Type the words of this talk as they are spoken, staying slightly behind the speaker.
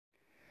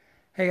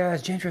Hey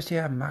guys, James Ross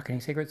here, Marketing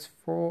Secrets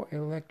for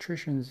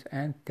Electricians,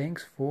 and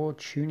thanks for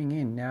tuning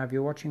in. Now, if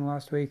you're watching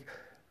last week,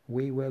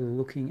 we were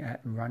looking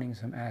at running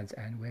some ads,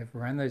 and we've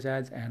run those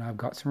ads, and I've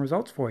got some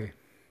results for you.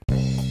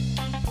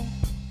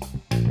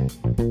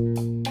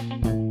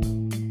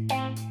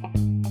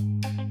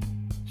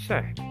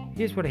 So,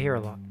 here's what I hear a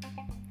lot.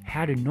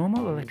 How do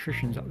normal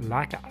electricians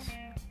like us,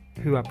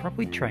 who are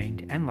properly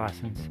trained and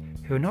licensed,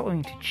 who are not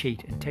willing to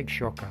cheat and take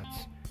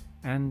shortcuts,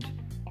 and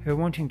who are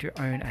wanting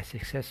to own a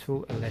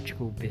successful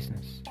electrical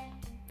business,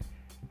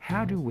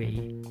 how do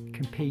we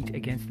compete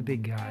against the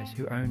big guys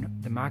who own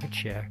the market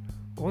share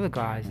or the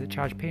guys that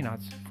charge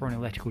peanuts for an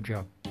electrical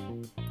job?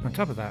 On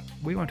top of that,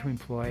 we want to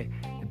employ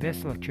the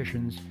best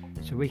electricians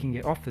so we can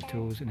get off the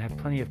tools and have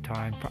plenty of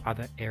time for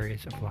other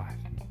areas of life.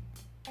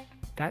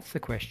 That's the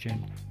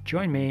question.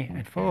 Join me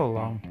and follow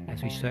along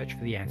as we search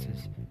for the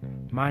answers.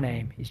 My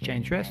name is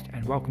James Rest,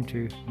 and welcome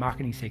to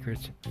Marketing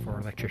Secrets for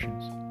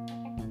Electricians.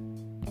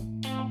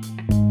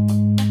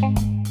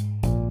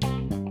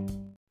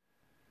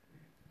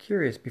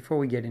 Curious, before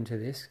we get into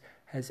this,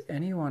 has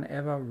anyone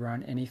ever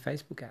run any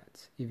Facebook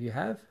ads? If you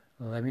have,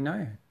 let me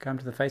know. Come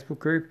to the Facebook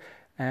group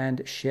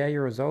and share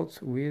your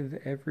results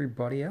with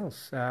everybody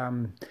else.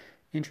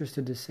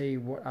 Interested to see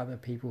what other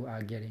people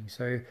are getting.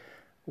 So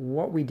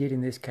what we did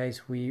in this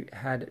case, we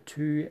had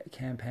two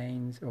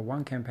campaigns, or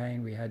one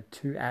campaign, we had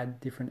two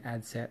different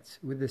ad sets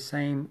with the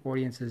same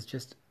audiences,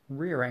 just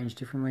rearranged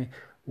differently.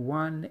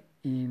 One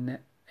in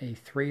a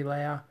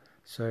 3-layer.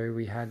 So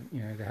we had,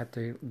 they had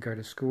to go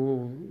to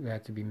school, they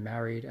had to be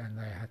married, and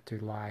they had to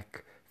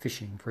like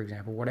fishing, for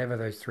example, whatever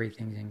those three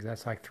things,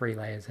 that's like 3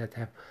 layers, they had to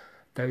have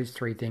those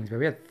three things, but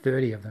we had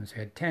 30 of them. So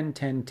we had 10,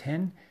 10,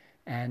 10,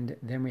 and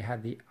then we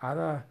had the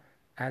other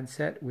ad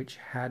set, which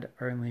had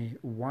only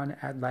one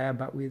ad layer,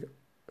 but with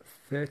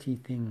 30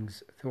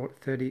 things,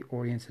 30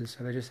 audiences.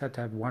 So they just had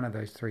to have one of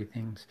those three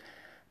things.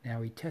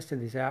 Now we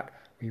tested this out,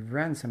 we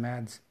ran some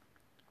ads,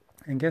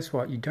 and guess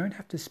what? You don't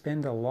have to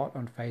spend a lot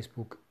on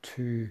Facebook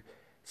to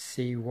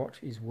see what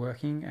is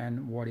working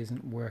and what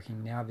isn't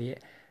working. Now, the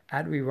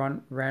ad we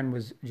ran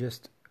was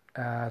just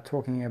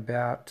talking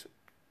about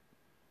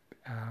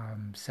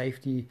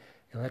safety,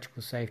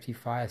 electrical safety,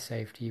 fire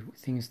safety,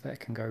 things that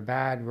can go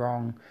bad,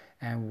 wrong,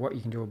 and what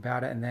you can do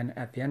about it. And then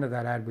at the end of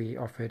that ad, we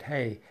offered,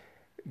 hey,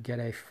 get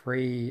a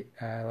free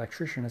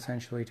electrician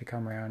essentially to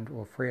come around,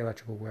 or free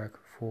electrical work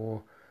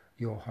for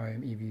your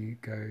home if you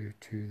go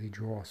to the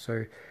draw.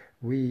 So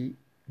we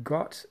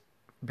got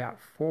about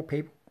 4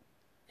 people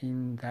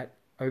in that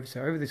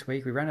over this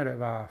week. We ran it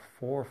over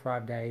 4 or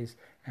 5 days,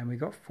 and we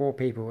got 4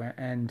 people.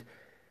 And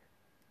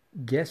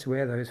guess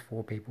where those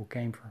 4 people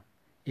came from?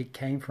 It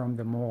came from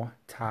the more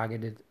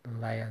targeted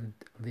layered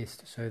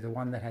list. So the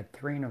one that had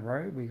 3 in a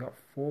row, we got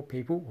 4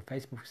 people. Well,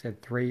 Facebook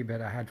said 3,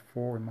 but I had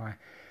 4 in my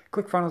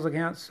ClickFunnels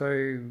account.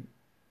 So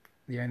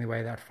the only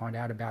way that I'd find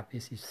out about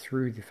this is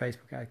through the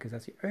Facebook ad, because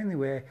that's the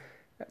only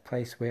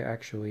place we're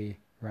actually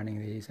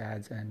running these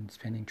ads and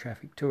spending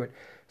traffic to it.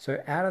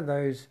 So out of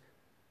those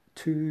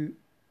 2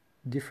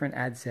 different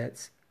ad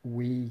sets,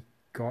 we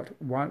got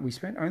one. We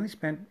only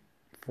spent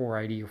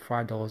 $4.80 or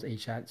 $5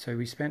 each ad. So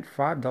we spent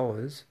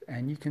 $5,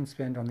 and you can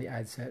spend on the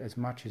ad set as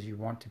much as you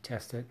want to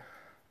test it.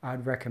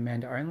 I'd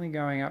recommend only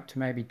going up to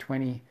maybe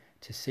 20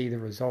 to see the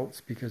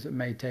results, because it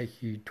may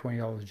take you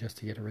 $20 just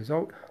to get a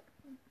result,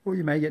 or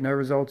you may get no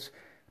results.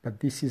 But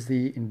this is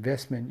the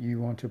investment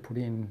you want to put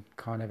in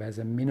kind of as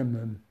a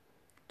minimum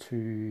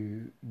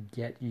to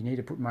get. You need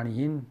to put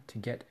money in to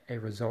get a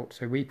result.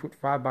 So we put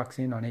 $5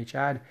 in on each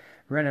ad,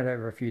 ran it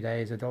over a few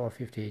days,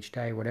 $1.50 each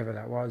day, whatever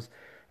that was,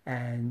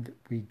 and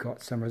we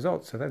got some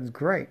results. So that's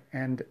great.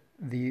 And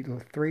the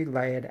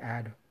 3-layered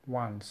ad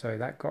won. So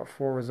that got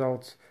 4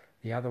 results.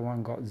 The other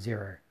one got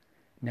 0.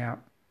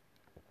 Now,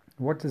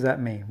 what does that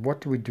mean? What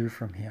do we do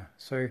from here?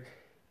 So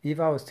if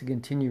I was to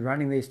continue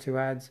running these 2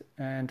 ads,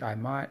 and I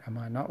might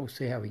not, we'll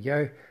see how we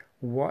go.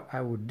 What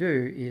I would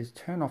do is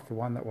turn off the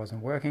one that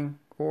wasn't working,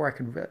 or I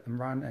could let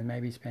them run and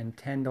maybe spend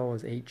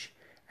 $10 each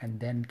and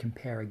then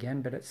compare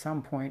again. But at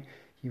some point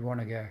you want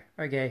to go,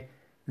 okay,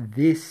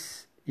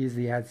 this is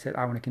the ad set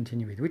I want to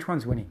continue with. Which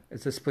one's winning?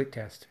 It's a split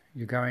test.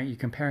 You're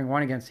comparing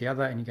one against the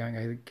other, and you're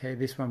going, okay,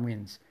 this one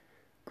wins.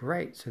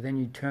 Great. So then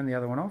you turn the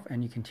other one off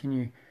and you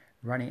continue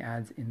running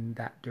ads in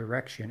that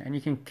direction, and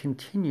you can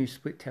continue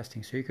split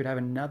testing. So you could have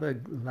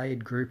another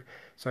layered group.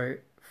 So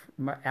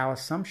our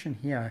assumption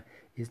here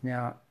is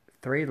now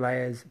 3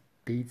 layers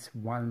beats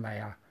 1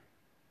 layer,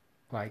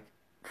 like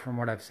from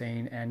what I've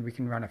seen, and we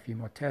can run a few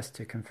more tests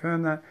to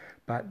confirm that,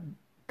 but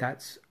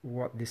that's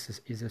what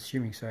this is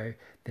assuming. So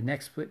the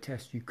next split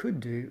test you could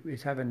do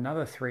is have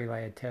another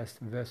 3-layered test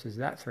versus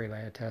that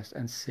 3-layer test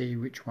and see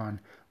which one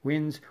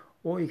wins,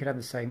 or you could have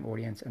the same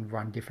audience and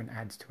run different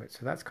ads to it.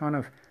 So that's kind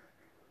of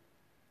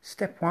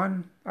step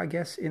 1, I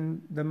guess,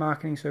 in the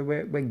marketing. So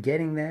we're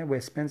getting there.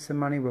 We've spent some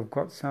money. We've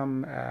got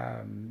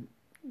some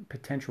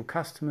potential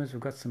customers.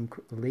 We've got some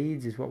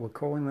leads, is what we're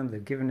calling them.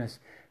 They've given us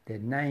their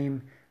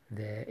name,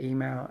 their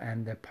email,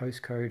 and their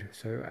postcode,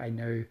 so I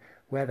know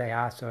where they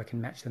are, so I can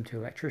match them to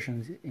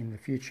electricians in the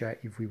future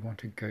if we want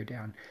to go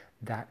down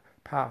that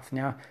path.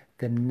 Now,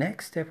 the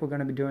next step we're going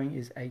to be doing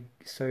is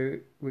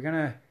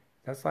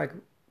that's like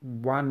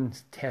one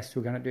test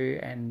we're going to do,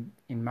 and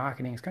in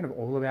marketing, it's kind of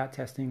all about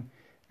testing.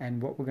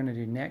 And what we're going to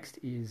do next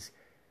is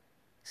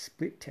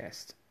split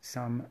test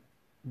some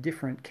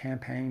different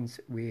campaigns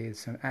with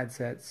some ad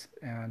sets.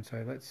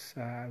 So let's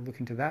look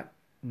into that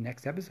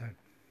next episode.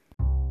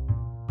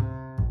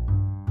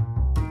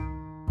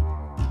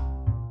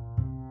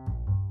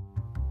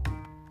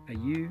 Are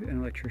you an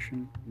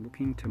electrician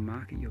looking to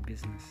market your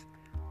business?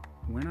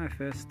 When I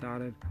first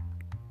started,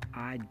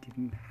 I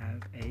didn't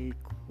have a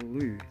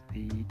clue.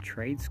 The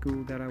trade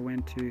school that I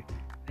went to,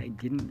 they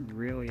didn't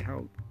really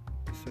help.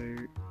 So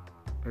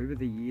over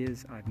the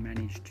years, I've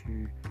managed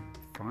to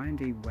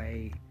find a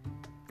way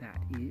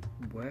that it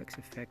works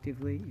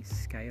effectively, is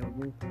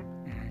scalable,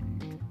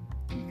 and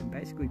you can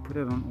basically put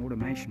it on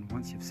automation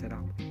once you've set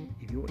up.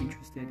 If you're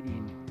interested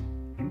in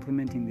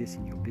implementing this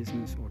in your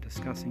business or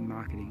discussing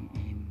marketing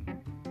in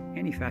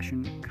any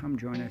fashion, come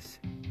join us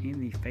in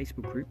the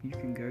Facebook group. You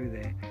can go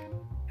there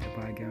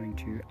by going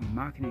to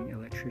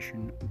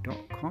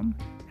marketingelectrician.com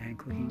and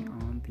clicking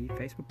on the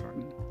Facebook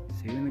button.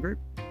 See you in the group.